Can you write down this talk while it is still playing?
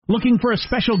Looking for a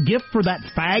special gift for that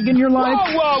fag in your life?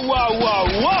 Whoa.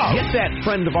 Get that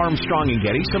friend of Armstrong and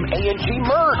Getty some A&G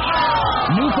merch.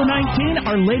 New for 19,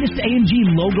 our latest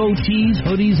A&G logo tees,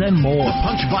 hoodies, and more. The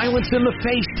Punch Violence in the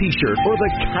Face t-shirt or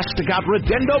the Castigat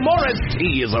Redendo Morris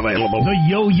tee is available. The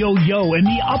Yo and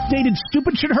the updated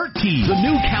Stupid Should Hurt tee. The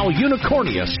new Cal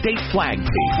Unicornia state flag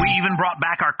tee. We even brought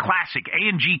back our classic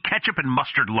A&G ketchup and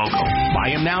mustard logo.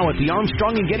 Buy them now at the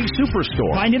Armstrong and Getty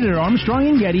Superstore. Find it at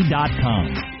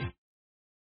ArmstrongandGetty.com.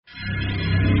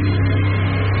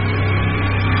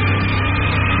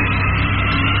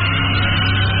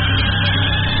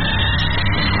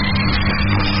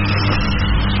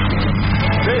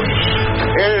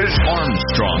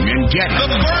 Armstrong and Getty.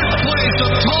 The birthplace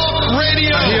of talk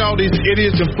radio. I hear all these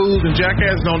idiots and fools and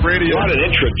jackasses on radio. What an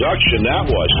introduction that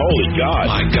was. Holy God.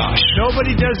 My gosh.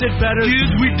 Nobody does it better.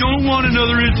 Kids, we don't want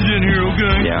another incident here,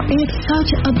 okay? Yeah. It's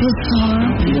such a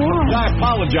bizarre world. I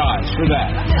apologize for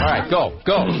that. All right, go.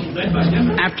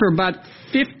 After about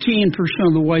 15%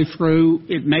 of the way through,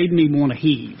 it made me want to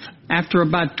heave. After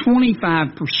about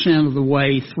 25% of the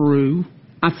way through,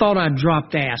 I thought I'd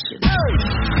dropped acid.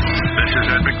 This is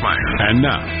Ed McMahon. And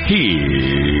now, here's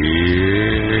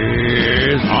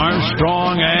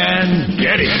Armstrong and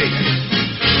Getty.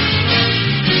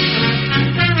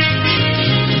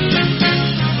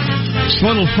 It's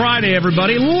Little Friday,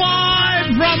 everybody,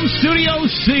 live from Studio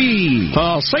C.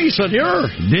 Si, senor.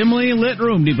 Dimly lit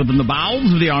room deep within the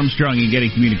bowels of the Armstrong and Getty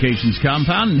Communications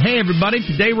compound. And hey, everybody,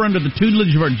 today we're under the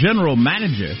tutelage of our general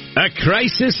manager. A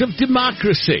crisis of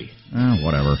democracy.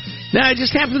 Whatever. Now, I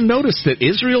just happened to notice that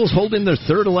Israel's holding their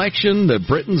third election, the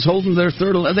Britain's holding their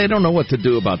third election. They don't know what to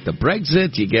do about the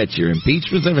Brexit. You get your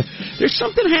impeachments. There's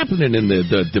something happening in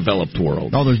the developed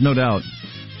world. Oh, there's no doubt.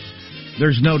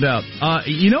 There's no doubt.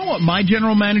 You know what my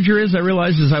general manager is? I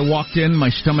realized as I walked in, my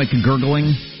stomach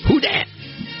gurgling. Who dat?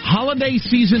 Holiday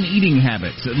season eating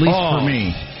habits, at least for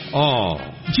me. Oh.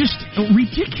 Just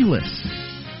ridiculous.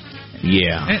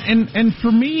 Yeah. And for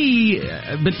me,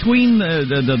 between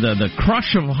the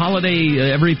crush of holiday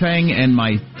everything and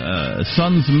my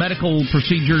son's medical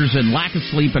procedures and lack of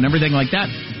sleep and everything like that,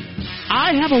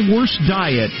 I have a worse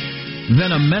diet than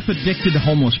a meth-addicted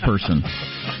homeless person.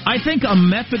 I think a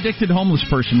meth-addicted homeless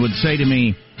person would say to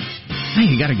me, hey,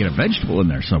 you got to get a vegetable in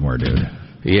there somewhere, dude.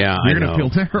 Yeah, You're going to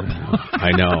feel terrible.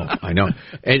 I know.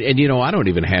 And you know, I don't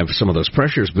even have some of those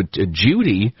pressures, but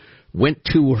Judy went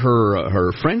to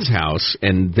her friend's house,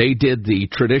 and they did the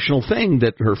traditional thing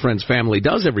that her friend's family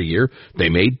does every year. They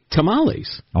made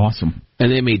tamales. Awesome.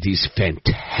 And they made these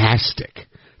fantastic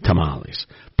tamales.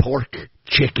 Pork,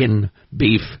 chicken,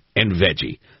 beef, and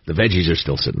veggie. The veggies are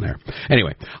still sitting there.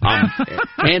 Anyway,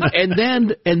 and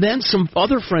then some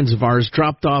other friends of ours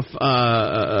dropped off,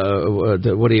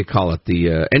 what do you call it,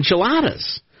 the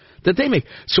enchiladas that they make.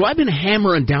 So I've been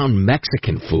hammering down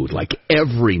Mexican food like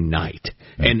every night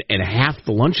and half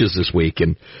the lunches this week.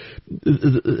 And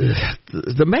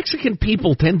the Mexican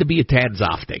people tend to be a tad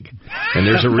zoftig. And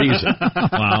there's a reason.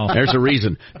 Wow. There's a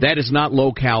reason. That is not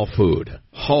low-cal food.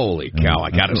 Holy cow, I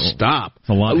got to stop. It's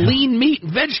a lot. Lean meat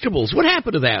and vegetables. What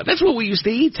happened to that? That's what we used to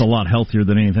eat. It's a lot healthier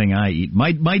than anything I eat.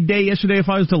 My day yesterday, if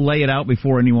I was to lay it out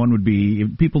before anyone would be,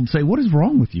 people would say, what is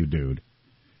wrong with you, dude?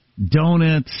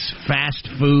 Donuts, fast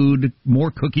food, more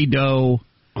cookie dough.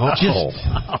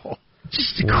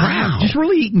 Just crap. Just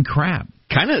really eating crap.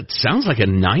 Kind of sounds like a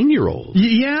 9-year-old.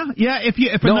 Yeah. If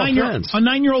a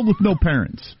 9-year-old with no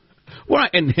parents. Well,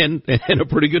 and a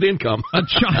pretty good income. A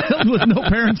child with no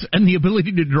parents and the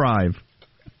ability to drive,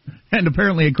 and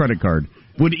apparently a credit card,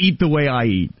 would eat the way I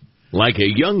eat. Like a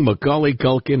young Macaulay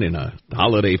Culkin in a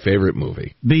holiday favorite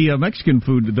movie. The Mexican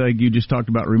food that you just talked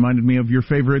about reminded me of your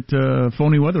favorite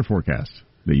phony weather forecast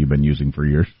that you've been using for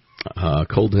years.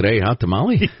 Cold today, hot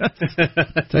tamale? Yes.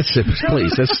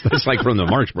 That's like from the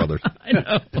Marx Brothers. I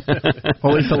know.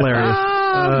 Always hilarious.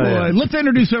 Boy. Let's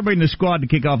introduce everybody in the squad to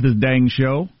kick off this dang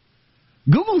show.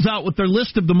 Google's out with their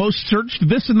list of the most searched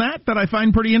this and that I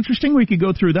find pretty interesting. We could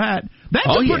go through that.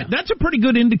 That's a pretty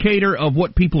good indicator of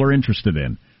what people are interested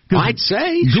in. I'd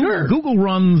say, sure. Google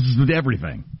runs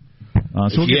everything.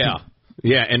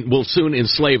 Yeah, and will soon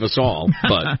enslave us all.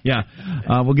 But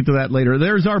we'll get to that later.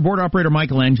 There's our board operator,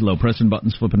 Michelangelo, pressing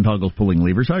buttons, flipping toggles, pulling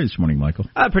levers. How are you this morning, Michael?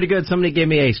 Pretty good. Somebody gave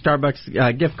me a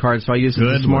Starbucks gift card, so I used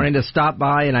it this morning to stop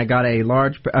by, and I got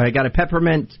a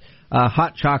peppermint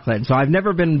hot chocolate. So I've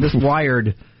never been this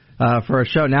wired for a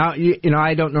show. Now, you know,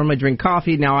 I don't normally drink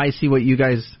coffee. Now I see what you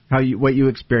guys, what you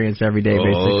experience every day,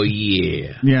 basically. Oh,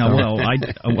 yeah. Yeah, well,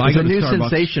 it's I go a to new Starbucks.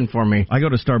 sensation for me. I go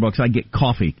to Starbucks, I get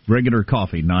coffee, regular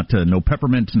coffee, not no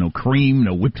peppermint, no cream,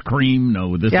 no whipped cream,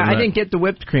 no this Yeah, or that. I didn't get the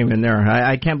whipped cream in there.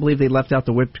 I can't believe they left out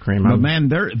the whipped cream. But man,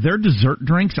 their dessert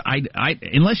drinks, I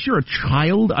unless you're a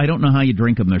child, I don't know how you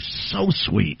drink them. They're so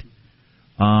sweet.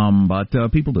 But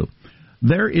people do.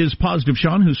 There is Positive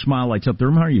Sean, whose smile lights up the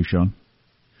room. How are you, Sean?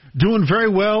 Doing very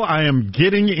well. I am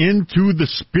getting into the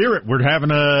spirit. We're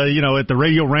having at the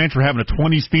Radio Ranch, we're having a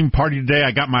 20s theme party today.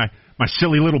 I got my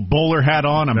silly little bowler hat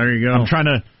on. There you go. I'm trying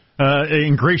to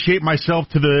ingratiate myself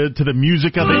to the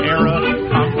music of the era.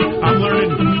 I'm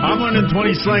learning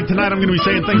 20 slang tonight. I'm going to be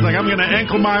saying things like, I'm going to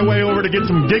ankle my way over to get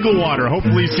some giggle water.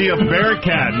 Hopefully see a bear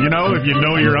cat, if you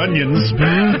know your onions.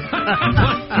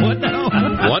 What now?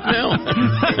 What now?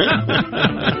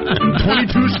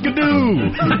 22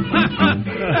 skidoo.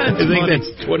 I think that's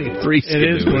 23 skidoo.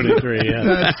 It is 23,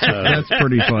 yeah. That's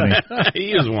pretty funny.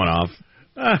 He is one off.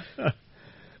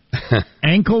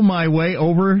 Ankle my way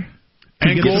over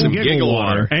to get some giggle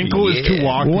water. Ankle is to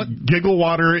walk. What? Giggle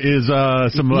water is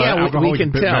some alcoholic we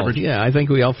can tell. beverage. Yeah, I think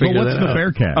we all figured What's that the out.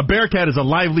 bear cat? A bear cat is a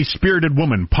lively, spirited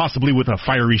woman, possibly with a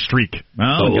fiery streak.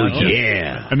 Oh, gotcha.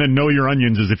 Yeah. And then know your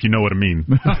onions is if you know what I mean.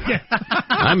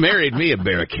 I married me a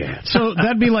bear cat. So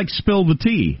that'd be like spill the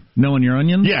tea, knowing your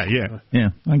onions? Yeah. Yeah,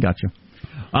 I gotcha.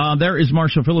 There is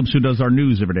Marshall Phillips, who does our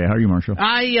news every day. How are you, Marshall?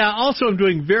 I also am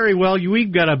doing very well.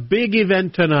 We've got a big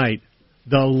event tonight.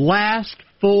 The last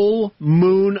full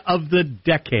moon of the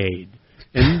decade.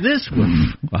 And this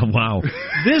one... Wow.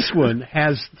 This one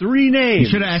has 3 names. You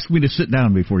should have asked me to sit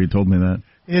down before you told me that.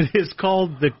 It is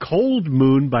called the Cold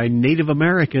Moon by Native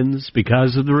Americans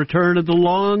because of the return of the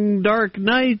long, dark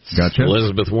nights. Gotcha.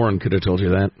 Elizabeth Warren could have told you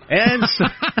that.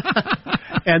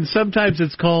 And sometimes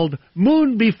it's called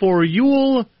Moon Before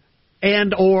Yule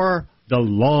and or the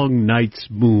Long Night's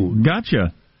Moon.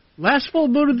 Gotcha. Last full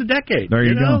moon of the decade. There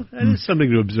you go. That is something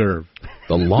to observe.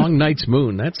 The Long Night's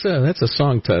Moon. That's a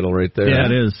song title right there. Yeah,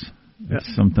 it is.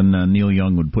 It's something Neil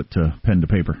Young would put to pen to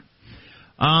paper.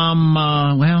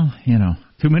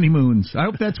 Too many moons. I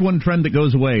hope that's one trend that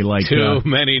goes away. Like Too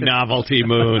many novelty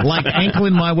moons. Like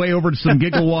ankling my way over to some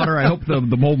giggle water. I hope the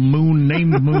whole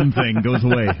named moon thing goes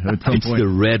away at some It's point. the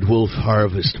Red Wolf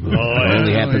Harvest Moon. It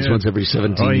only happens once every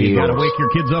 17 years. You got to wake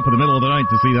your kids up in the middle of the night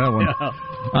to see that one.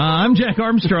 I'm Jack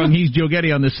Armstrong. He's Joe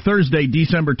Getty on this Thursday,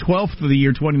 December 12th of the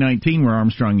year 2019. We're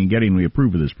Armstrong and Getty, and we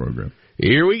approve of this program.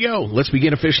 Here we go. Let's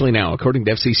begin officially now. According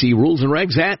to FCC rules and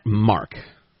regs, at Mark.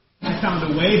 I found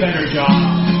a way better job.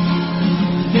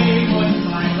 Today was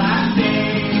my last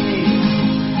day.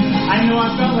 I know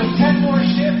I've got like 10 more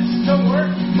shifts to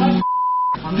work, but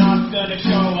I'm not gonna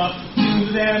show up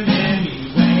to them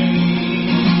anyway.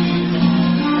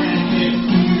 And it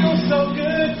feels so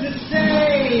good to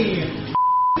say,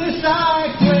 this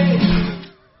I quit.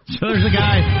 So there's a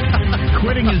guy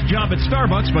quitting his job at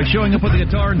Starbucks by showing up with a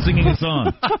guitar and singing a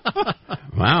song.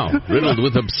 Wow, riddled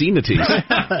with obscenities.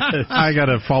 I got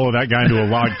to follow that guy into a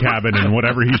log cabin, and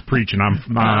whatever he's preaching, I'm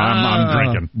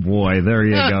drinking. Boy, there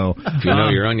you go. If you know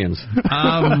your onions.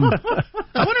 I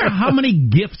wonder how many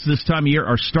gifts this time of year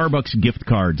are Starbucks gift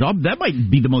cards. That might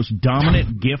be the most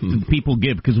dominant gift that people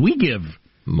give, because we give...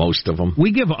 Most of them.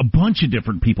 We give a bunch of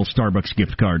different people Starbucks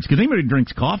gift cards because anybody who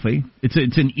drinks coffee, it's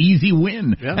an easy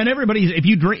win. Yeah. And everybody's if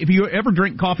you ever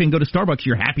drink coffee and go to Starbucks,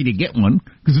 you're happy to get one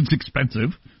because it's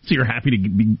expensive. So you're happy to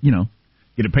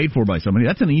get it paid for by somebody.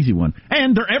 That's an easy one,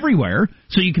 and they're everywhere.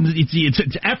 So you can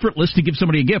it's effortless to give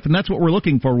somebody a gift, and that's what we're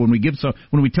looking for when we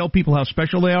tell people how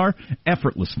special they are.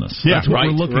 Effortlessness. Yeah, that's what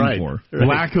we're looking for. Right.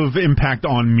 Lack of impact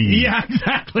on me. Yeah,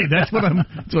 exactly. That's what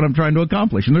I'm trying to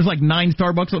accomplish. And there's like 9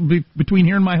 Starbucks between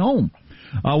here and my home.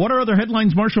 What are other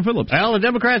headlines, Marshall Phillips? Well, the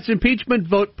Democrats' impeachment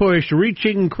vote push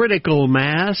reaching critical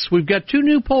mass. We've got 2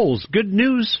 new polls. Good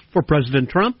news for President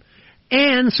Trump.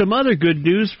 And some other good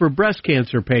news for breast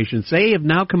cancer patients. They have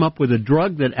now come up with a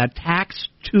drug that attacks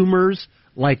tumors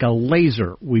like a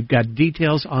laser. We've got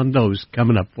details on those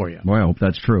coming up for you. Boy, I hope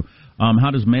that's true.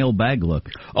 How does mailbag look?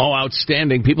 Oh,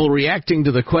 outstanding. People reacting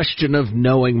to the question of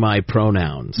knowing my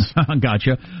pronouns.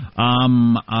 Gotcha.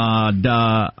 I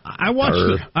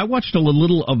watched a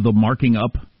little of the marking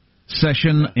up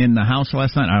session in the House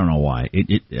last night. I don't know why.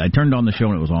 I turned on the show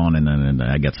and it was on, and then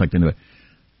I got sucked into it.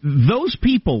 Those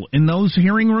people in those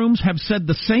hearing rooms have said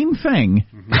the same thing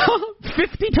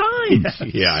 50 times.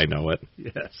 Yeah, I know it.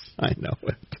 Yes. I know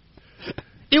it.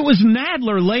 It was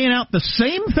Nadler laying out the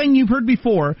same thing you've heard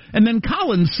before, and then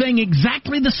Collins saying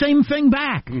exactly the same thing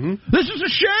back. Mm-hmm. This is a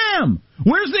sham.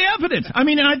 Where's the evidence? I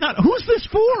mean, and I thought, who's this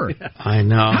for? I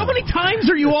know. How many times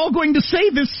are you all going to say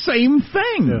this same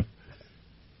thing?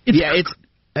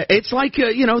 It's like,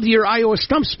 your Iowa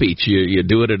stump speech. You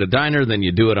do it at a diner, then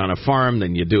you do it on a farm,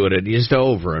 then you do it just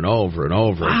over and over and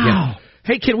over again.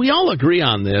 Hey, can we all agree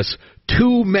on this?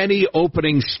 Too many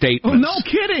opening statements. Oh, no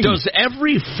kidding. Does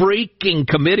every freaking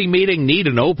committee meeting need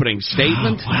an opening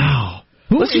statement? Wow.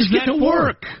 Let's just get to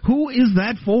work. Who is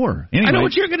that for? Anyway. I know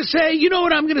what you're going to say. You know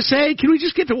what I'm going to say. Can we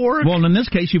just get to work? Well, in this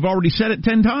case, you've already said it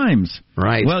 10 times.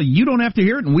 Right. Well, you don't have to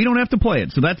hear it, and we don't have to play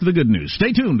it. So that's the good news.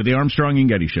 Stay tuned to the Armstrong and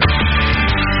Getty Show.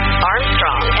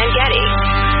 Armstrong and Getty.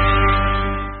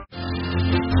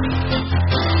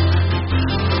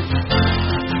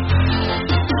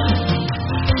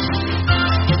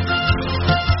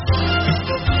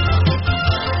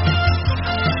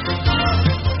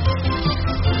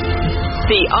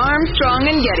 The Armstrong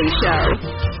and Getty Show.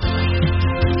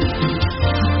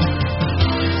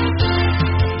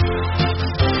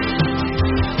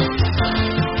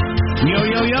 Yo,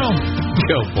 yo, yo.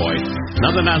 Yo, boy.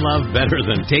 Nothing I love better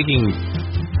than taking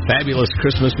fabulous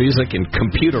Christmas music and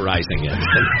computerizing it.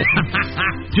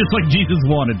 Just like Jesus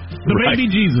wanted. The baby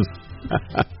Jesus.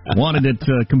 Wanted it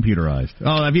computerized.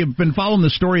 Oh, have you been following the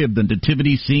story of the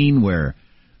nativity scene where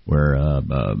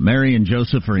Mary and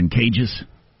Joseph are in cages?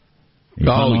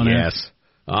 Oh, yes.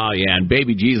 Oh, yeah, and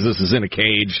baby Jesus is in a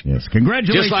cage. Yes,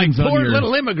 congratulations. Just like poor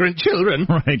little immigrant children.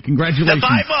 Right, congratulations. The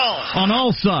Bible! On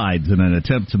all sides in an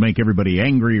attempt to make everybody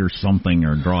angry or something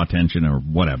or draw attention or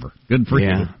whatever. Good for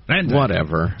you. Fantastic.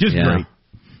 Whatever. Just great.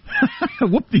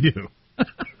 Whoop-de-doo.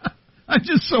 I'm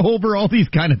just so over all these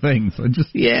kind of things.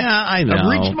 I know. I've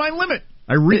reached my limit.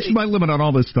 I reached my limit on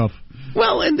all this stuff.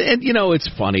 Well, and it's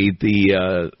funny,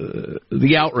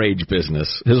 the outrage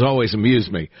business has always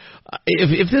amused me.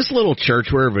 If this little church,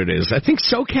 wherever it is, I think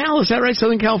SoCal, is that right,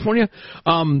 Southern California?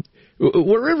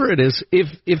 Wherever it is, if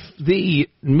the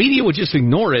media would just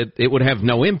ignore it, it would have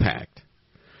no impact.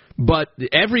 But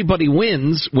everybody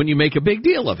wins when you make a big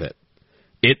deal of it.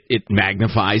 It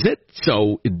magnifies it,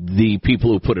 so the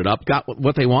people who put it up got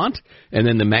what they want, and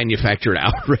then the manufactured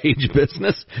outrage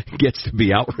business gets to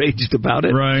be outraged about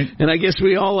it. Right. And I guess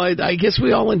we all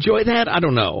enjoy that. I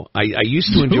don't know. I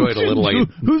used to enjoy it a little.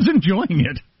 Who's enjoying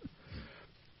it?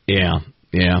 Yeah.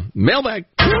 Mailbag.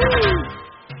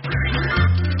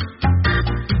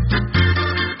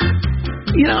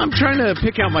 I'm trying to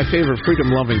pick out my favorite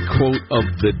freedom-loving quote of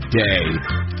the day.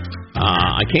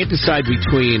 I can't decide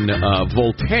between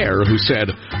Voltaire, who said,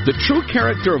 "The true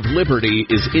character of liberty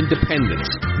is independence,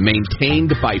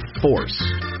 maintained by force."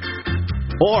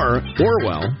 Or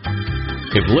Orwell,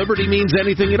 "If liberty means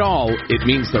anything at all, it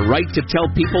means the right to tell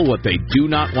people what they do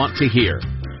not want to hear."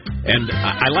 And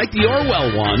I like the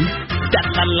Orwell one,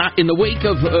 in the wake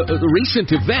of recent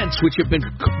events, which have been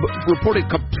reported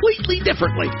completely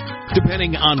differently,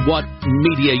 depending on what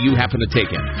media you happen to take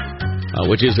in.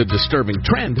 Which is a disturbing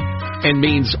trend, and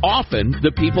means often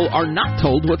the people are not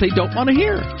told what they don't want to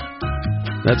hear.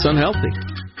 That's unhealthy.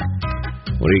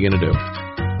 What are you going to do?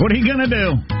 What are you going to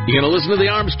do? You're going to listen to the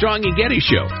Armstrong and Getty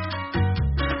Show.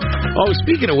 Oh,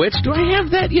 speaking of which, do I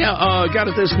have that? Yeah, got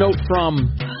this note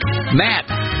from Matt,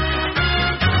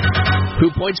 who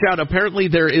points out apparently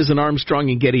there is an Armstrong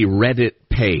and Getty Reddit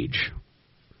page.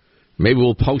 Maybe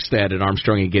we'll post that at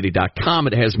armstrongandgetty.com.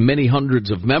 It has many hundreds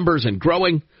of members and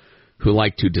growing who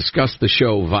like to discuss the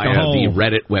show via the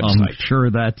Reddit website. I'm sure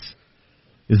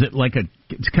is it like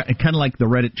it's kind of like the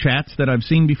Reddit chats that I've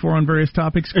seen before on various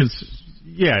topics? It's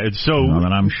so...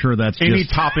 and I'm sure that's any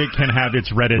topic can have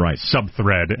its Reddit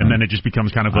sub-thread, and then it just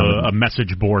becomes kind of a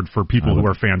message board for people who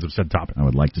are fans of said topic. I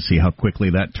would like to see how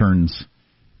quickly that turns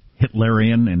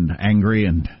Hitlerian and angry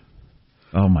and...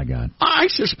 Oh, my God. I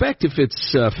suspect if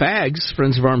it's fags,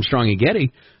 Friends of Armstrong and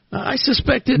Getty... I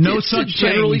suspect it's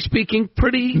generally speaking,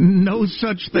 no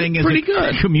such thing as a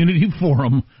good community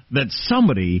forum that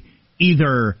somebody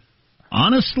either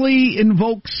honestly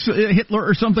invokes Hitler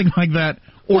or something like that,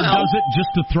 or does it just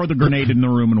to throw the grenade in the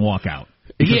room and walk out.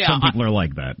 Because some people are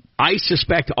like that. I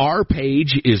suspect our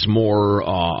page is more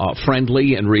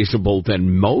friendly and reasonable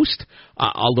than most,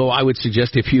 although I would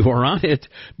suggest if you are on it,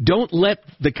 don't let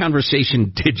the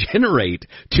conversation degenerate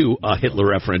to a Hitler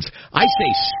reference. I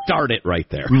say start it right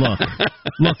there.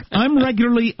 Look, I'm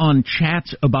regularly on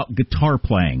chats about guitar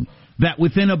playing that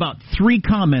within about 3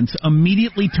 comments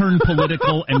immediately turn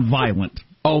political and violent.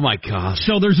 Oh, my gosh.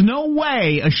 So there's no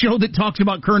way a show that talks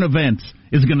about current events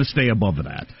is going to stay above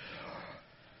that.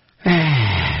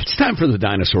 It's time for the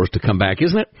dinosaurs to come back,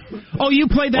 isn't it? Oh, you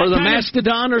play that or the kind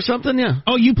mastodon or something, yeah.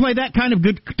 Oh, you play that kind of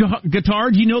good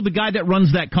guitar? Do you know the guy that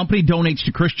runs that company donates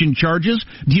to Christian charges?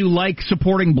 Do you like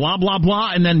supporting blah, blah,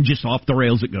 blah, and then just off the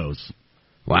rails it goes?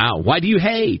 Wow, why do you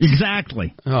hate?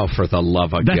 Exactly. Oh, for the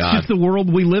love of God. That's just the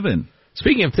world we live in.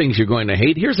 Speaking of things you're going to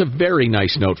hate, here's a very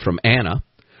nice note from Anna,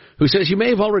 who says, you may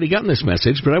have already gotten this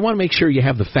message, but I want to make sure you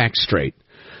have the facts straight.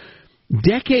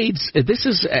 Decades, this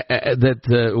is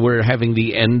that we're having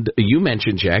the end, you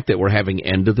mentioned, Jack, that we're having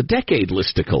end of the decade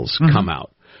listicles come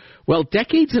out. Well,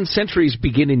 decades and centuries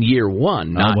begin in year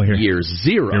one, not year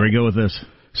zero. Here we go with this.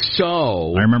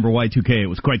 So, I remember Y2K. It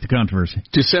was quite the controversy.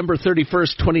 December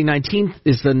 31st, 2019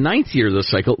 is the 9th year of the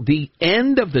cycle. The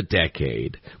end of the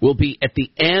decade will be at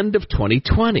the end of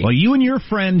 2020. Well, you and your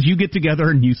friends, you get together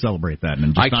and you celebrate that.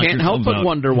 And I can't help but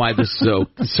wonder why this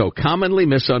is so commonly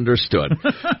misunderstood.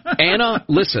 Anna,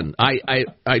 listen, I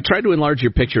tried to enlarge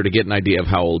your picture to get an idea of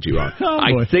how old you are.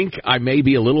 I think I may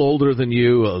be a little older than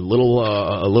you, a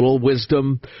little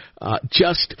wisdom.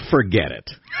 Just forget it,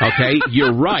 okay?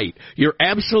 You're right. You're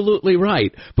absolutely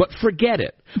right. But forget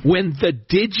it. When the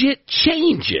digit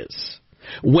changes,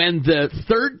 when the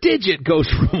third digit goes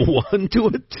from 1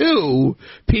 to a 2,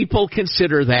 people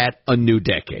consider that a new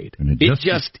decade. And it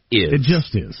just is. It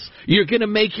just is. You're going to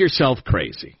make yourself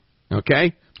crazy,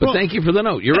 okay? But thank you for the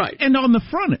note. You're right. And on the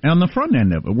front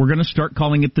end of it, we're going to start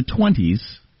calling it the 20s.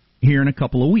 Here in a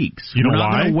couple of weeks. You know why? We're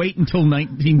not going to wait until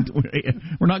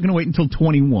We're not going to wait until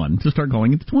 21 to start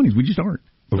calling it the 20s. We just aren't.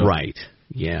 So. Right.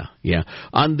 Yeah.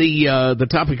 On the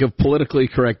topic of politically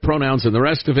correct pronouns and the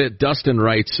rest of it, Dustin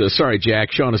writes, sorry,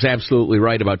 Jack, Sean is absolutely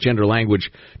right about gender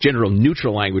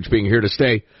neutral language being here to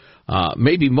stay.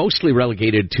 Maybe mostly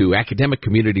relegated to academic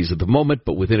communities at the moment,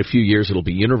 but within a few years it'll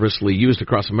be universally used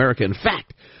across America. In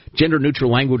fact, gender-neutral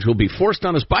language will be forced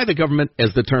on us by the government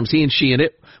as the terms he and she and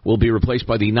it will be replaced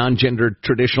by the non-gendered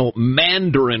traditional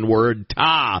Mandarin word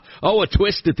ta. Oh, a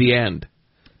twist at the end.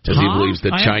 As he believes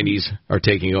that Chinese are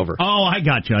taking over. Oh, I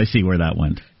got you. I see where that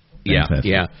went. Fantastic.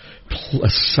 Yeah.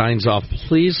 Signs off,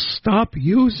 please stop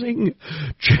using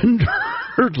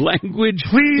gendered language.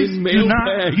 Please in do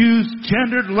not use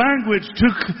gendered language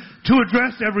to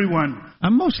address everyone.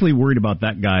 I'm mostly worried about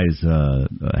that guy's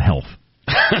health.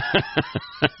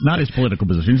 Not his political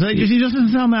position. He doesn't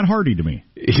sound that hardy to me.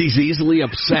 He's easily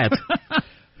upset.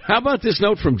 How about this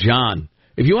note from John?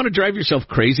 If you want to drive yourself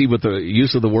crazy with the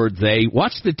use of the word they,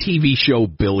 watch the TV show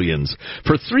Billions.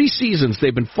 For 3 seasons,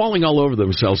 they've been falling all over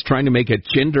themselves trying to make a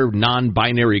gender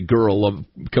non-binary girl a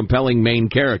compelling main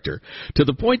character, to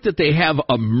the point that they have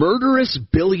a murderous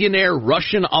billionaire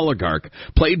Russian oligarch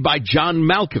played by John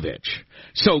Malkovich.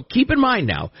 So keep in mind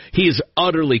now, he is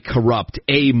utterly corrupt,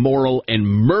 amoral, and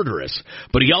murderous,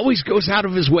 but he always goes out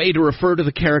of his way to refer to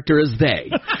the character as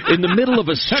they, in the middle of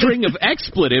a string of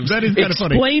expletives,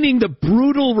 explaining the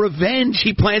brutal revenge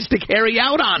he plans to carry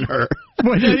out on her.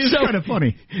 Well, that is kind of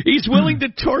funny. He's willing to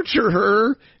torture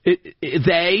her,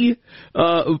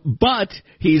 but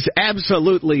he's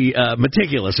absolutely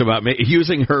meticulous about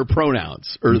using her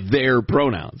pronouns, or their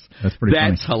pronouns. That's pretty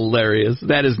funny. That's hilarious.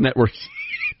 That is network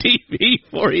TV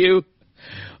for you.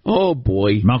 Oh,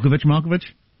 boy. Malkovich?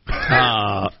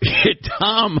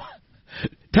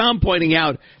 Tom pointing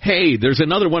out, hey, there's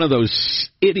another one of those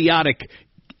idiotic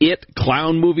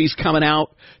clown movies coming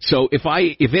out. So if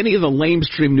any of the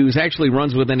lamestream news actually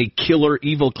runs with any killer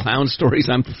evil clown stories,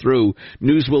 I'm through.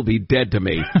 News will be dead to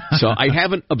me. So I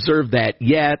haven't observed that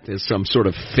yet as some sort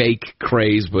of fake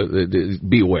craze, but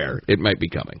beware, it might be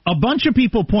coming. A bunch of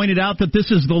people pointed out that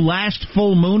this is the last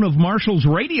full moon of Marshall's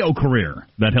radio career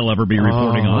that he'll ever be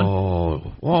reporting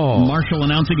on. Marshall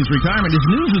announcing his retirement. His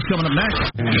news is coming up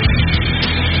next.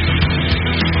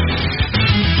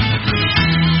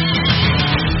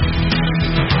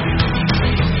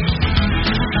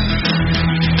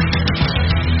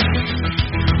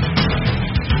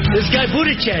 This guy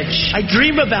Buttigieg, I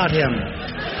dream about him.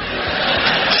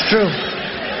 It's true.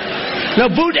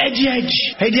 No, Buttigieg.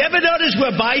 Hey, do you ever notice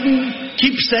where Biden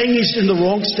keeps saying he's in the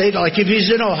wrong state? Like if he's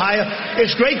in Ohio,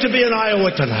 it's great to be in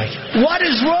Iowa tonight. What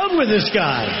is wrong with this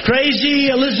guy?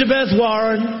 Crazy Elizabeth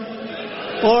Warren,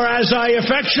 or as I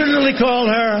affectionately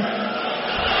call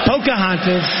her,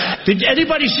 Pocahontas. Did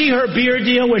anybody see her beer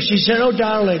deal where she said, "Oh,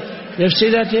 darling"? You ever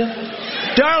see that deal?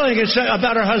 Darling, it's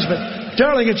about her husband.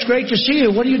 Darling, it's great to see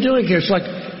you. What are you doing here? It's like,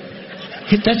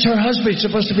 that's her husband. He's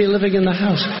supposed to be living in the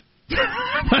house.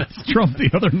 That's Trump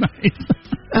the other night.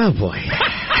 Oh, boy.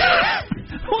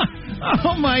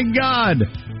 Oh, my God.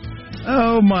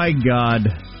 Oh, my God.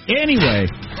 Anyway,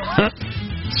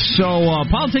 so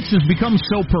politics has become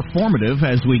so performative,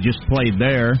 as we just played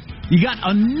there, You got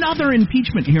another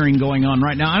impeachment hearing going on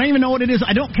right now. I don't even know what it is.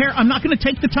 I don't care. I'm not going to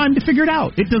take the time to figure it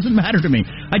out. It doesn't matter to me.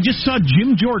 I just saw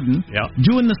Jim Jordan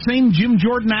doing the same Jim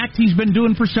Jordan act he's been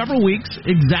doing for several weeks,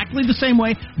 exactly the same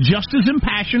way, just as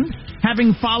impassioned,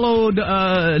 having followed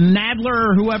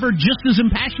Nadler or whoever, just as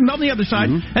impassioned on the other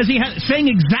side, as he saying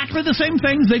exactly the same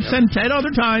things they've said 10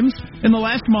 other times in the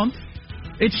last month.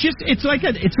 It's like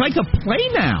a play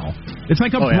now. It's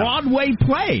like a Broadway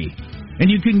play. And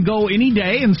you can go any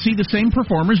day and see the same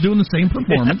performers doing the same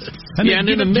performance. And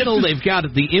in the middle, they've got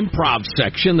the improv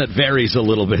section that varies a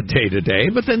little bit day to day,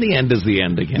 but then the end is the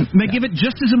end again. And they give it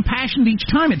just as impassioned each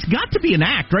time. It's got to be an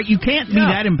act, right? You can't be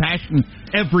that impassioned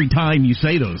every time you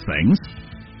say those things.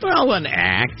 Well, an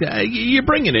act. You're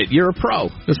bringing it. You're a pro.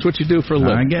 That's what you do for a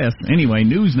living. I guess. Anyway,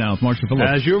 news now with Marshall Phillips.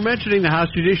 As you were mentioning, the House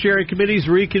Judiciary Committees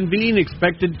reconvene,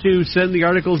 expected to send the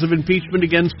articles of impeachment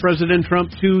against President Trump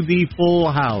to the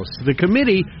full House. The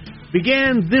committee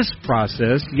began this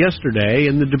process yesterday,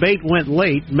 and the debate went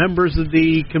late. Members of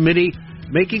the committee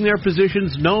making their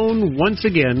positions known once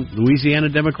again. Louisiana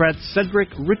Democrat Cedric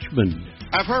Richmond.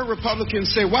 I've heard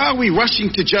Republicans say, why are we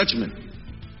rushing to judgment?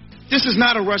 This is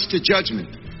not a rush to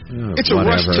judgment. It's a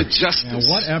rush to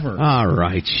justice. Whatever. All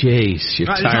right, Chase,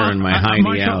 you're tiring my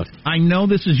hiney out. I know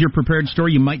this is your prepared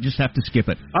story. You might just have to skip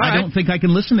it. I don't think I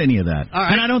can listen to any of that.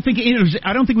 And I don't think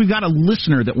we've got a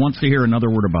listener that wants to hear another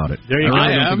word about it. There you go.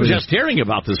 I'm just hearing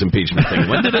about this impeachment thing.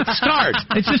 When did it start?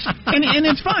 It's just, and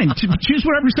it's fine. Choose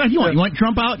whatever side you want. You want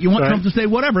Trump out? You want Trump to say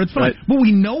whatever? It's fine. But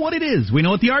we know what it is. We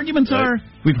know what the arguments are.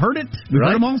 We've heard it. We've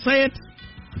heard them all say it.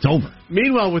 It's over.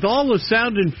 Meanwhile, with all the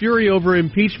sound and fury over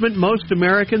impeachment, most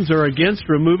Americans are against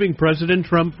removing President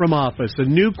Trump from office. A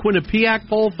new Quinnipiac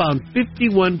poll found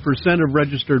 51% of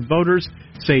registered voters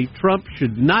say Trump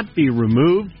should not be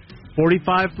removed.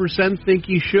 45% think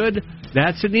he should.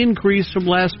 That's an increase from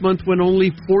last month when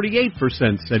only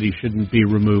 48% said he shouldn't be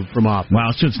removed from office.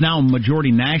 Wow, so it's now a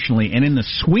majority nationally, and in the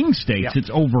swing states, it's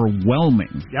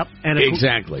overwhelming. Yep.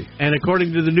 Exactly. And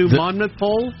according to the new Monmouth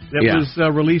poll that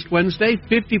was released Wednesday,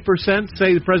 50%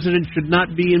 say the president should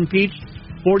not be impeached,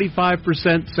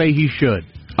 45% say he should.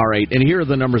 All right, and here are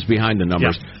the numbers behind the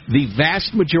numbers. Yep. The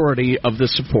vast majority of the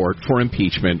support for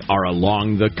impeachment are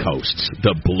along the coasts,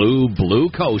 the blue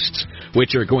coasts,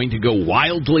 which are going to go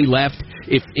wildly left.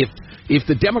 If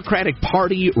the Democratic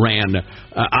Party ran,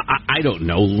 I don't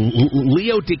know,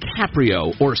 Leo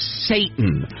DiCaprio or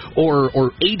Satan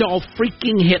or Adolf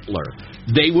freaking Hitler,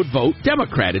 they would vote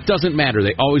Democrat. It doesn't matter.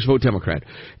 They always vote Democrat.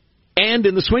 And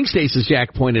in the swing states, as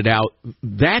Jack pointed out,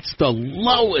 that's the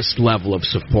lowest level of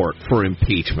support for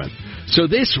impeachment. So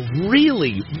this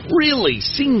really, really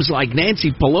seems like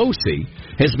Nancy Pelosi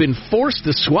has been forced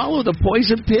to swallow the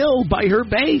poison pill by her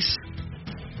base.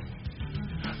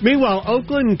 Meanwhile,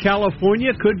 Oakland,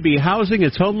 California could be housing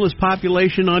its homeless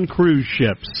population on cruise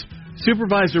ships.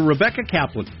 Supervisor Rebecca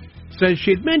Kaplan says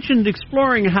she had mentioned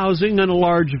exploring housing on a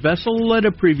large vessel at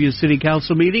a previous city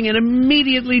council meeting, and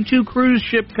immediately 2 cruise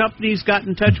ship companies got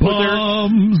in touch with her.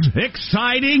 Bums,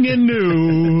 exciting and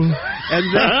new.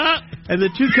 and the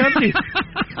two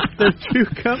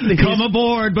companies, come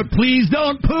aboard, but please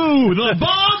don't poo the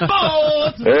bomb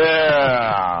boat.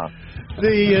 Yeah.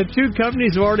 The 2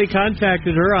 companies have already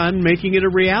contacted her on making it a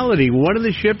reality. One of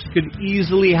the ships could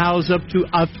easily house up to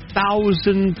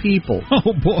 1,000 people.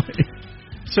 Oh boy.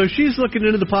 So she's looking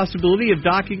into the possibility of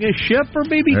docking a ship or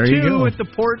maybe 2 at the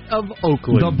port of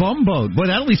Oakland. The bum boat. Boy,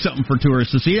 that'll be something for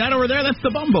tourists to see. That over there, that's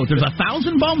the bum boat. There's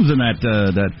 1,000 bums in that.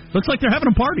 That looks like they're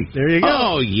having a party. There you go.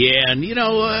 Oh, yeah. And,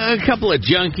 a couple of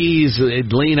junkies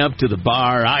would lean up to the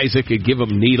bar. Isaac could give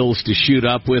them needles to shoot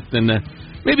up with. And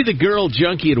maybe the girl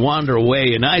junkie would wander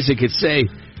away. And Isaac could say,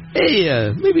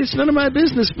 hey, maybe it's none of my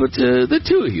business, but the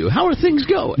 2 of you, how are things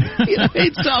going?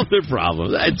 They'd solve their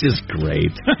problem. That's just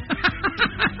great.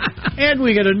 And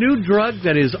we got a new drug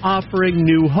that is offering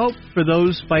new hope for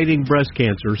those fighting breast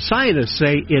cancer. Scientists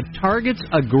say it targets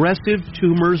aggressive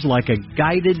tumors like a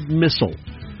guided missile.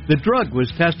 The drug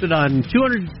was tested on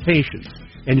 200 patients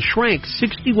and shrank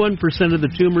 61% of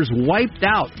the tumors, wiped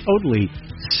out totally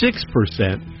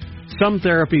 6%. Some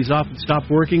therapies often stop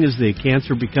working as the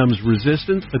cancer becomes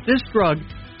resistant, but this drug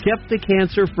kept the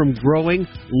cancer from growing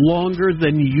longer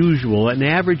than usual, an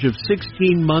average of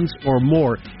 16 months or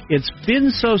more. It's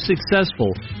been so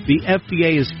successful, the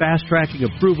FDA is fast-tracking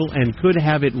approval and could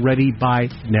have it ready by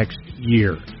next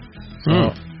year.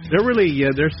 So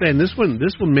they're saying this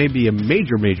one may be a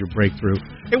major breakthrough.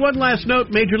 Hey, one last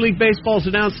note, Major League Baseball's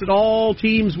announced that all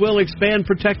teams will expand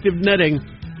protective netting.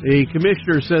 The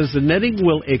commissioner says the netting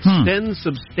will extend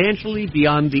substantially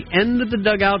beyond the end of the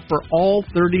dugout for all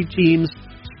 30 teams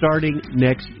starting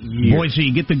next year. Boy, so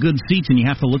you get the good seats and you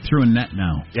have to look through a net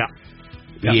now. Yeah.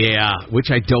 Yeah, which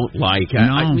I don't like. No.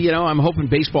 I'm hoping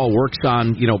baseball works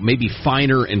on, maybe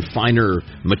finer and finer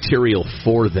material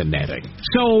for the netting.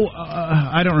 So,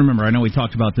 I don't remember. I know we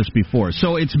talked about this before.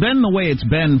 So it's been the way it's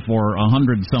been for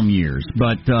 100-some years,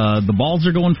 but the balls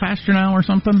are going faster now or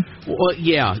something? Well,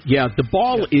 yeah. The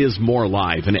ball is more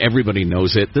live, and everybody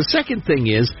knows it. The second thing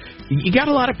is, you got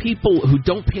a lot of people who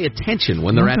don't pay attention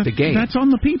when they're at the game. That's on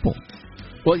the people.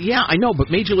 Well, yeah, I know, but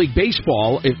Major League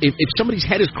Baseball, if somebody's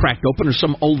head is cracked open or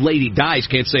some old lady dies,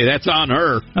 can't say that's on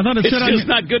her. I thought it's just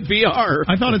not good PR.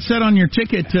 I thought it said on your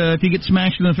ticket, if you get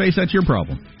smashed in the face, that's your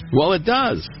problem. Well, it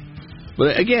does.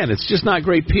 But again, it's just not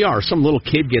great PR. Some little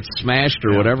kid gets smashed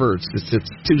or whatever. It's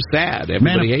too sad.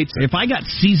 Everybody hates it. If I got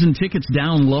season tickets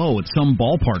down low at some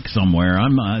ballpark somewhere,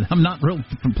 I'm not real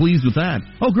pleased with that.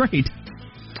 Oh, great.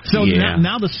 So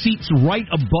now the seats right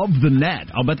above the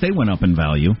net, I'll bet they went up in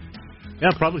value.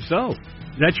 Yeah, probably so.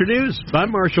 That's your news.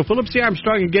 I'm Marshall Phillips, the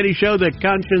Armstrong and Getty Show, the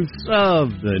conscience of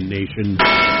the nation.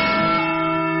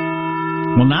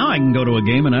 Well, now I can go to a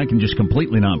game and I can just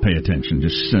completely not pay attention.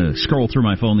 Just scroll through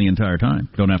my phone the entire time.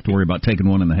 Don't have to worry about taking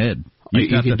one in the head. You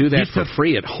can do that for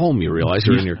free at home, you realize,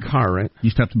 or in your car, right? You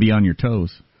just have to be on your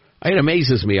toes. It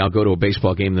amazes me. I'll go to a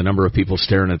baseball game, the number of people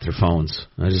staring at their phones.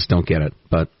 I just don't get it,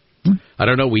 but... I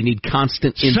don't know. We need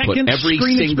constant input every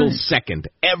single second.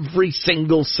 Every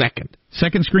single second.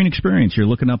 Second screen experience. You're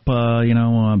looking up,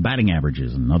 batting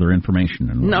averages and other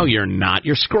information. No, you're not.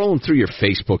 You're scrolling through your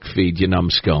Facebook feed, you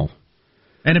numbskull.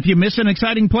 And if you miss an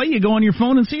exciting play, you go on your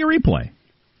phone and see a replay.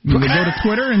 You can go to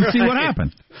Twitter and see what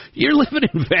happened. You're living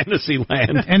in fantasy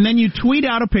land. And then you tweet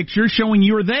out a picture showing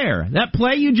you were there. That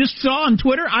play you just saw on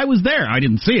Twitter, I was there. I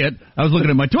didn't see it. I was looking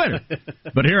at my Twitter.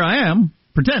 But here I am,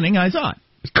 pretending I saw it.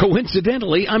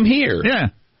 Coincidentally, I'm here. Yeah.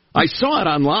 I saw it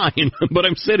online, but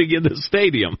I'm sitting in the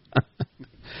stadium.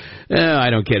 I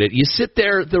don't get it. You sit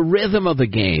there, the rhythm of the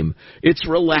game, it's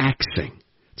relaxing.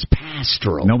 It's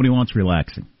pastoral. Nobody wants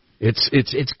relaxing. It's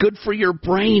good for your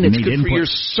brain. It's good for your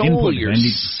soul, your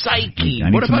psyche.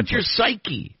 What about your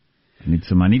psyche?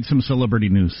 I need some celebrity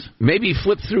news. Maybe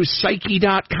flip through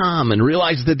psyche.com and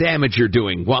realize the damage you're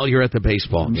doing while you're at the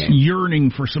baseball game. I'm yearning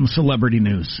for some celebrity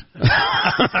news.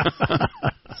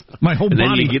 My whole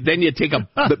body. Then you take a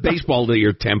baseball to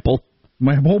your temple.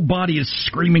 My whole body is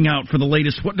screaming out for the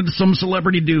latest. What did some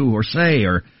celebrity do or say?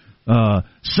 Or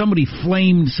somebody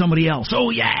flamed somebody else. Oh,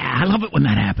 yeah, I love it when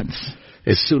that happens.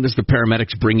 As soon as the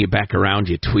paramedics bring you back around,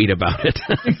 you tweet about it.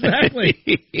 Exactly.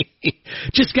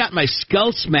 Just got my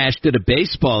skull smashed at a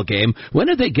baseball game. When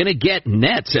are they going to get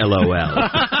nets, LOL?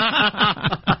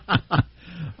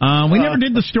 We never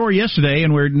did the story yesterday,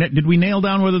 and did we nail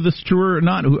down whether this is true or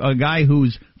not? A guy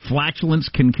whose flatulence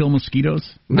can kill mosquitoes?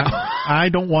 No. I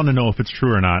don't want to know if it's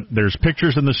true or not. There's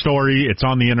pictures in the story. It's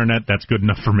on the Internet. That's good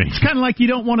enough for me. It's kind of like you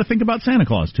don't want to think about Santa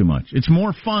Claus too much. It's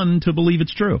more fun to believe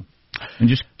it's true. And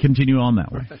just continue on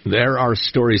that way. There are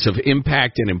stories of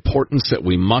impact and importance that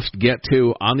we must get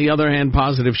to. On the other hand,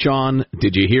 positive, Sean,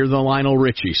 did you hear the Lionel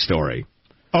Richie story?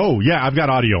 Oh, yeah, I've got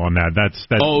audio on that. That's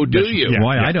do you? Yeah,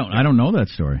 Why? Yeah. I don't know that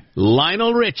story.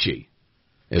 Lionel Richie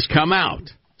has come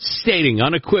out stating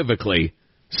unequivocally,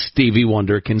 Stevie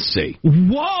Wonder can see.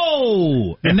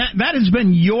 Whoa! Yeah. And that has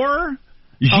been your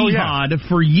jihad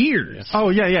for years. Oh,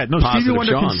 yeah. No, Positive Stevie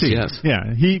Wonder Sean's, can see. Yes.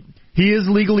 Yeah, he is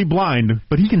legally blind,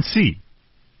 but he can see.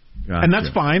 Gotcha. And that's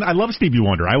fine. I love Stevie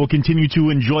Wonder. I will continue to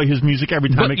enjoy his music every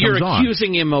time it comes on. But you're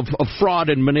accusing him of fraud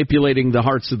and manipulating the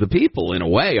hearts of the people, in a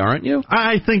way, aren't you?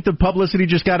 I think the publicity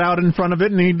just got out in front of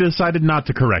it, and he decided not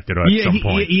to correct it at some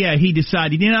point. He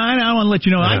decided, I want to let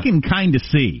you know, I can kind of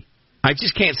see. I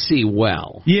just can't see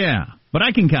well. Yeah. But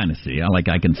I can kind of see. I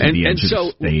can see the edge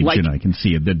of the stage, and I can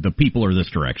see the people are this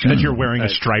direction. That you're wearing a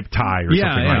striped tie or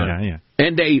something like that. Yeah.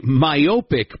 And a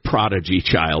myopic prodigy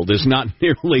child is not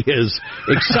nearly as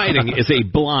exciting as a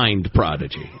blind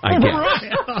prodigy, I guess.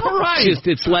 All right.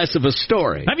 It's less of a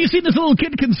story. Have you seen this little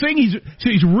kid can sing?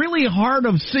 He's really hard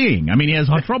of seeing. I mean, he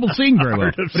has trouble seeing very well.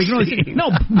 But he can only see.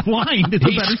 No, blind is a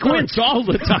better story. He squints all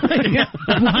the time.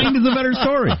 Blind is a better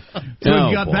story. So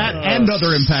we've got that and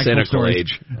other impactful stories.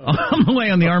 On the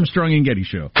way on the Armstrong and Getty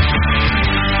Show.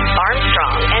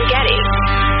 Armstrong and Getty.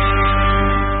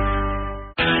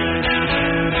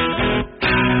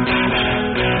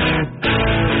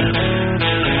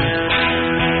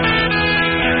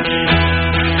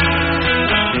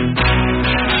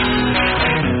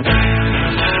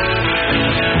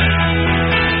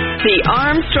 The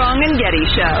Armstrong and Getty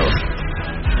Show.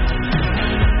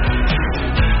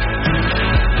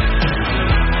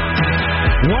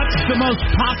 What's the most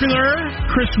popular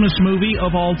Christmas movie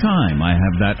of all time? I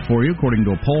have that for you, according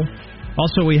to a poll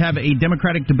Also, we have a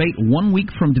Democratic debate 1 week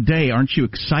from today. Aren't you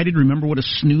excited? Remember what a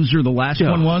snoozer the last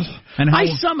one was? And how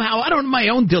I don't know, my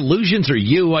own delusions, or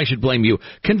you, I should blame you,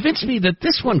 convinced me that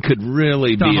this one could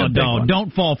really be a big one.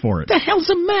 Don't fall for it. What the hell's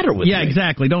the matter with me? Yeah,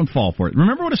 exactly. Don't fall for it.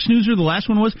 Remember what a snoozer the last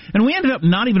one was? And we ended up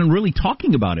not even really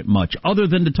talking about it much, other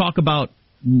than to talk about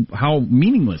how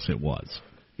meaningless it was.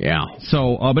 Yeah.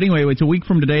 So, but anyway, it's a week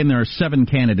from today, and there are 7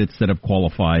 candidates that have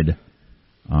qualified.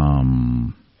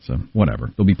 So,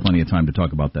 whatever. There'll be plenty of time to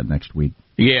talk about that next week.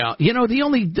 Yeah. You know, the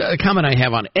only comment I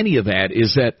have on any of that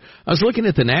is that I was looking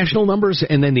at the national numbers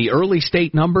and then the early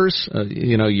state numbers,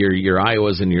 your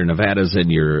Iowas and your Nevadas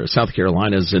and your South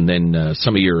Carolinas and then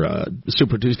some of your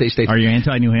Super Tuesday states. Are you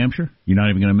anti-New Hampshire? You're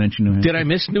not even going to mention New Hampshire? Did I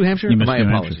miss New Hampshire? You missed My New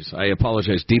apologies. Hampshire. I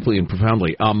apologize deeply and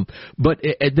profoundly. But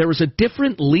there was a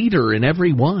different leader in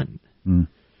every one. Mm.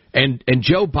 And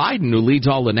Joe Biden, who leads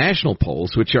all the national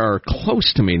polls, which are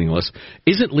close to meaningless,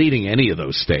 isn't leading any of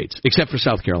those states, except for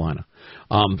South Carolina.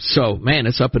 So, man,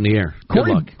 it's up in the air. Good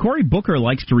luck. Cory Booker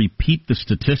likes to repeat the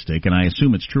statistic, and I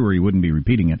assume it's true or he wouldn't be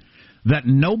repeating it, that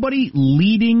nobody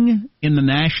leading in the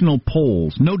national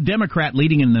polls, no Democrat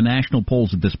leading in the national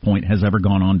polls at this point has ever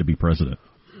gone on to be president.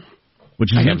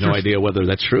 Which is I have no idea whether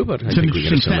that's true, but I think we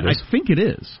can assume it is. I think it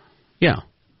is. Yeah.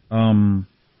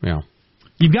 Yeah.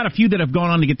 You've got a few that have gone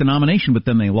on to get the nomination, but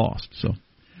then they lost. So,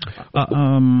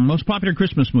 most popular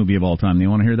Christmas movie of all time. Do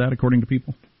you want to hear that, according to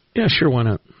people? Yeah, sure, why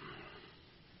not?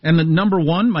 And the number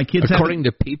one, my kids according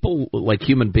to people, like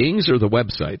human beings, or the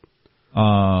website?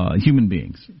 Human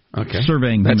beings. Okay.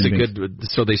 Surveying That's human beings. Good.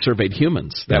 So they surveyed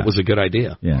humans. That was a good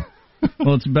idea. Yeah.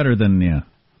 Well, it's better than,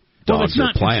 Dogs or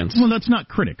plants. Well, that's not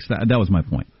critics. That was my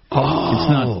point. Oh. It's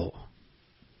not.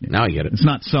 Now I get it. It's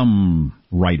not some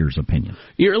writer's opinion.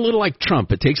 You're a little like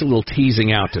Trump. It takes a little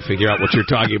teasing out to figure out what you're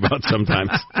talking about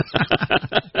sometimes.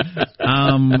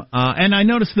 And I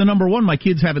noticed the number one my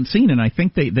kids haven't seen, and I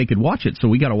think they could watch it, so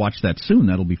we got to watch that soon.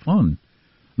 That'll be fun.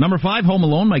 Number 5, Home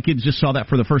Alone. My kids just saw that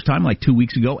for the first time like 2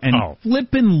 weeks ago, and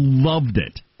flippin' loved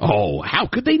it. Oh, how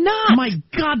could they not? My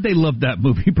God, they loved that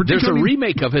movie. There's a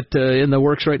remake of it in the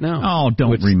works right now. Oh,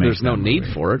 don't remake There's no need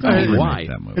for it. Why?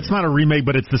 It's not a remake,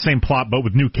 but it's the same plot, but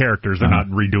with new characters. They're not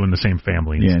redoing the same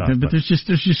family and stuff. But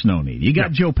there's just no need. You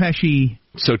got Joe Pesci.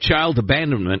 So child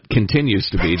abandonment continues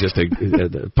to be just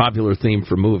a popular theme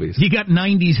for movies. You got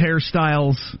 90s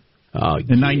hairstyles.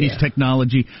 And 90s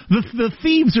technology. The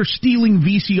thieves are stealing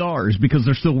VCRs because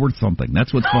they're still worth something.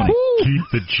 That's what's funny. Keep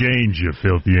the change, you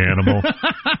filthy animal.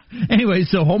 Anyway,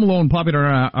 so Home Alone popular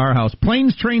in our house.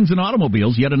 Planes, Trains, and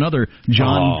Automobiles, yet another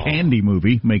John Candy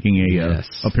movie making a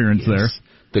appearance there.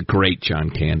 The great John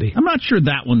Candy. I'm not sure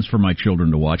that one's for my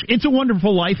children to watch. It's a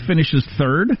Wonderful Life finishes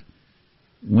third,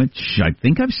 which I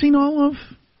think I've seen all of.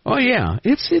 Oh, yeah.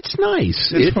 It's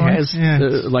nice. It has,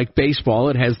 like baseball,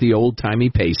 it has the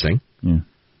old-timey pacing. Yeah.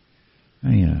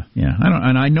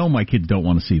 I know my kids don't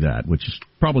want to see that, which is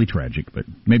probably tragic, but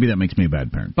maybe that makes me a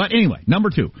bad parent. But anyway,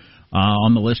 number 2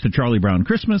 on the list of Charlie Brown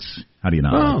Christmas. How do you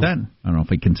not like that? I don't know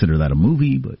if I consider that a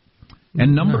movie, but...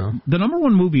 And the number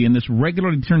 1 movie, and this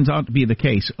regularly turns out to be the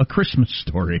case, A Christmas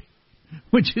Story,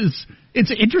 which is...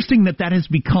 It's interesting that has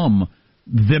become...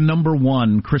 the number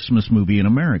 1 Christmas movie in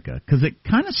America, because it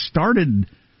kind of started,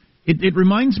 it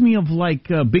reminds me of like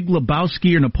Big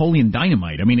Lebowski or Napoleon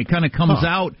Dynamite. I mean, it kind of comes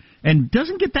out and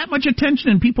doesn't get that much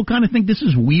attention, and people kind of think this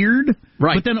is weird.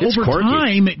 Right. But then over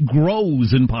time, it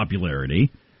grows in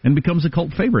popularity and becomes a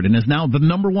cult favorite, and is now the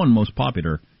number 1 most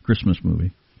popular Christmas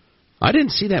movie. I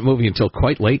didn't see that movie until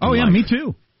quite late in life.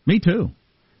 Me too.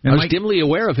 And I was dimly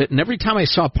aware of it, and every time I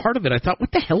saw part of it, I thought,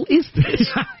 what the hell is this?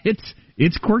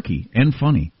 It's quirky and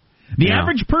funny. The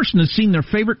average person has seen their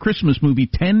favorite Christmas movie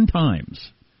 10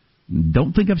 times.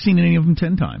 Don't think I've seen any of them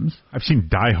 10 times. I've seen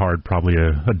Die Hard probably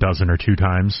a dozen or 2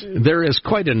 times. There is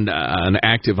quite an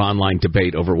active online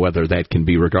debate over whether that can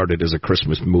be regarded as a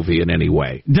Christmas movie in any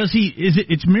way.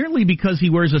 It's merely because he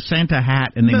wears a Santa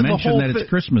hat and they mention that it's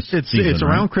Christmas season, it's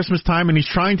around Christmas time, and he's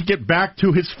trying to get back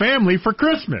to his family for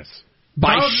Christmas.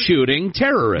 By shooting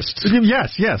terrorists.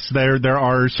 Yes. There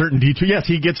are certain details. Yes,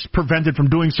 he gets prevented from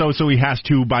doing so he has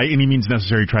to, by any means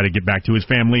necessary, try to get back to his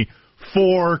family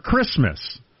for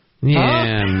Christmas.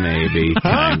 Yeah, maybe,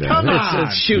 kind of.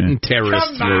 It's shooting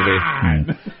terrorist movie.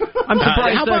 I'm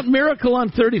surprised. How about Miracle on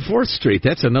 34th Street?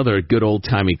 That's another good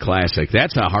old-timey classic.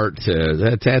 That's a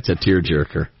that's a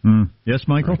tearjerker. Yes,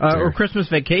 Michael? Or Christmas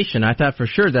Vacation. I thought for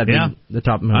sure that'd be the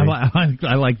top movie.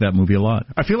 I like that movie a lot.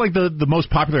 I feel like the most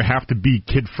popular have to be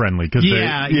kid-friendly.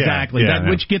 Exactly.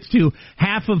 Which gets to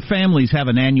half of families have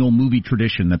an annual movie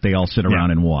tradition that they all sit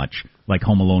around and watch. like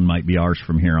Home Alone might be ours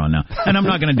from here on out. And I'm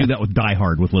not going to do that with Die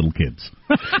Hard with little kids.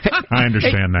 I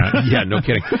understand that. Yeah, no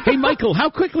kidding. Hey, Michael, how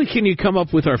quickly can you come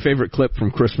up with our favorite clip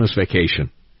from Christmas Vacation?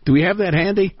 Do we have that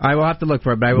handy? I will have to look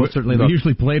for it, but I will certainly look. We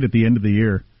usually play it at the end of the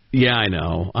year. Yeah, I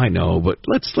know, but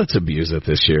let's abuse it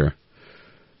this year.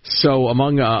 So,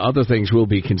 among other things we'll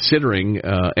be considering,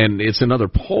 and it's another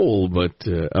poll, but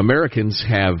Americans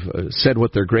have said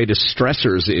what their greatest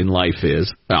stressors in life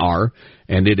are,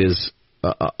 and it is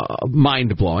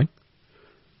mind-blowing.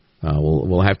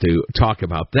 We'll have to talk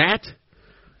about that.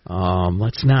 I don't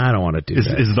want to do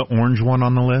that. Is the orange one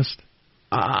on the list?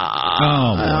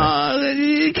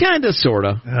 Kind of, sort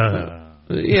of.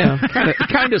 Yeah,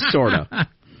 kind of, sort of.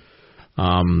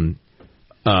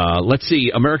 Let's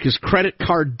see. America's credit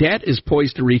card debt is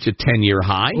poised to reach a 10-year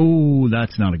high. Ooh,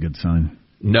 that's not a good sign.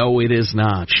 No, it is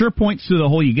not. Sure points to the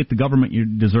whole you get the government you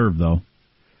deserve, though.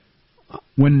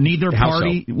 When neither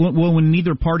party, when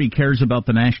neither party cares about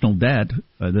the national debt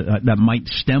that might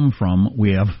stem from,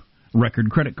 we have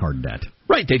record credit card debt.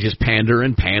 Right, they just pander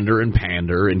and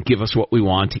give us what we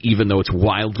want, even though it's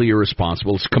wildly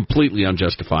irresponsible. It's completely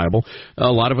unjustifiable.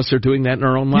 A lot of us are doing that in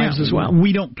our own lives as well.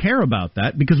 We don't care about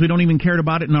that because we don't even care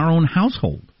about it in our own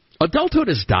household. Adulthood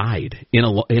has died in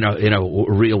a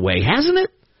real way, hasn't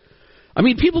it? I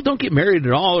mean, people don't get married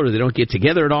at all, or they don't get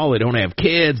together at all. They don't have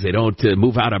kids. They don't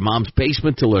move out of mom's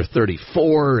basement till they're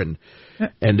 34, and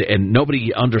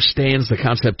nobody understands the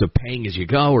concept of paying as you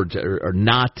go, or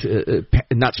not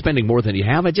spending more than you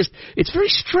have. It's very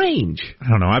strange. I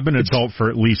don't know. I've been an adult for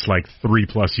at least like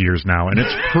 3+ years now, and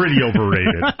it's pretty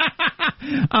overrated.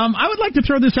 I would like to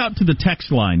throw this out to the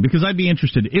text line because I'd be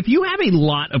interested. If you have a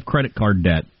lot of credit card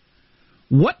debt,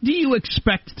 what do you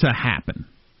expect to happen?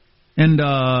 And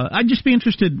I'd just be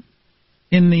interested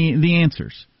in the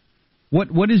answers.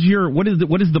 What is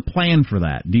the plan for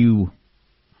that? Do you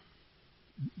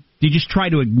just try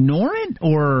to ignore it,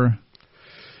 or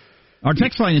our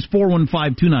text line is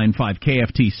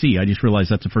 415-295-KFTC. I just realized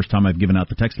that's the first time I've given out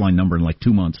the text line number in like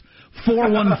 2 months.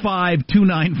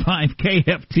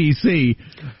 415-295-KFTC.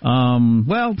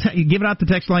 You give it out the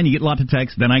text line, you get lots of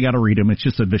texts, then I got to read them. It's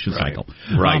just a vicious cycle.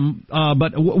 Right.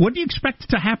 But what do you expect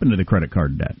to happen to the credit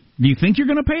card debt? Do you think you're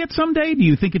going to pay it someday? Do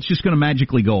you think it's just going to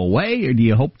magically go away, or do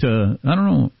you hope to? I don't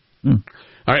know.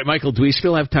 All right, Michael, do we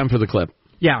still have time for the clip?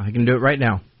 Yeah, I can do it right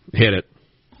now. Hit it.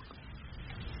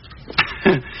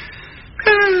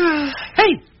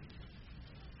 Hey!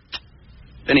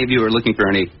 If any of you are looking for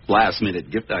any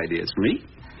last-minute gift ideas for me,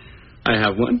 I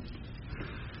have one.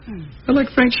 I like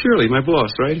Frank Shirley, my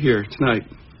boss, right here tonight.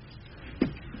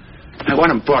 I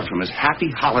want him brought from his happy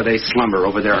holiday slumber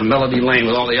over there on Melody Lane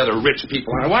with all the other rich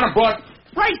people. And I want him brought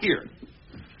right here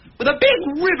with a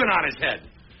big ribbon on his head.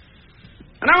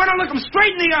 And I want to look him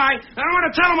straight in the eye, and I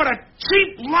want to tell him what a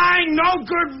cheap, lying,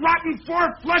 no-good, rotten,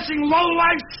 four-flushing,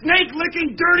 low-life,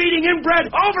 snake-licking, dirt-eating, inbred,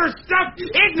 overstuffed,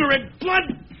 ignorant,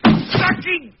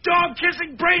 blood-sucking,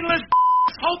 dog-kissing, brainless,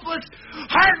 hopeless,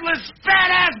 heartless,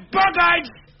 fat-ass, bug-eyed,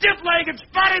 stiff-legged,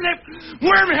 spotty-lipped,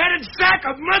 worm-headed sack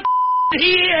of mud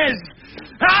he is.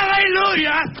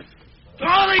 Hallelujah!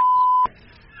 Holy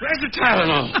where's the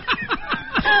Tylenol?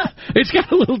 It's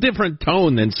got a little different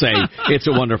tone than, say, It's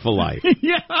a Wonderful Life.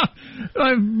 Yeah.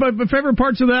 My favorite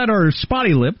parts of that are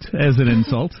spotty-lipped, as an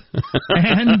insult,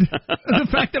 and the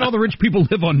fact that all the rich people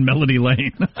live on Melody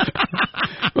Lane.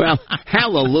 Well,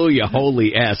 hallelujah,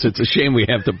 holy S. It's a shame we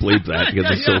have to bleep that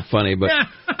because it's so funny, but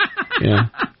yeah.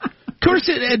 Of course,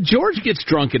 George gets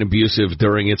drunk and abusive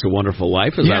during It's a Wonderful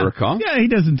Life, as I recall. Yeah, he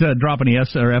doesn't drop any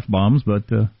S or F-bombs, but...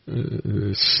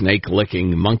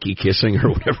 snake-licking, monkey-kissing,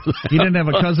 or whatever he didn't have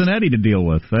a Cousin Eddie to deal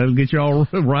with. That'll get you all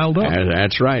riled up.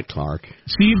 That's right, Clark.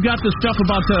 So you've got the stuff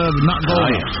about the not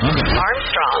going.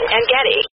 Armstrong and Getty.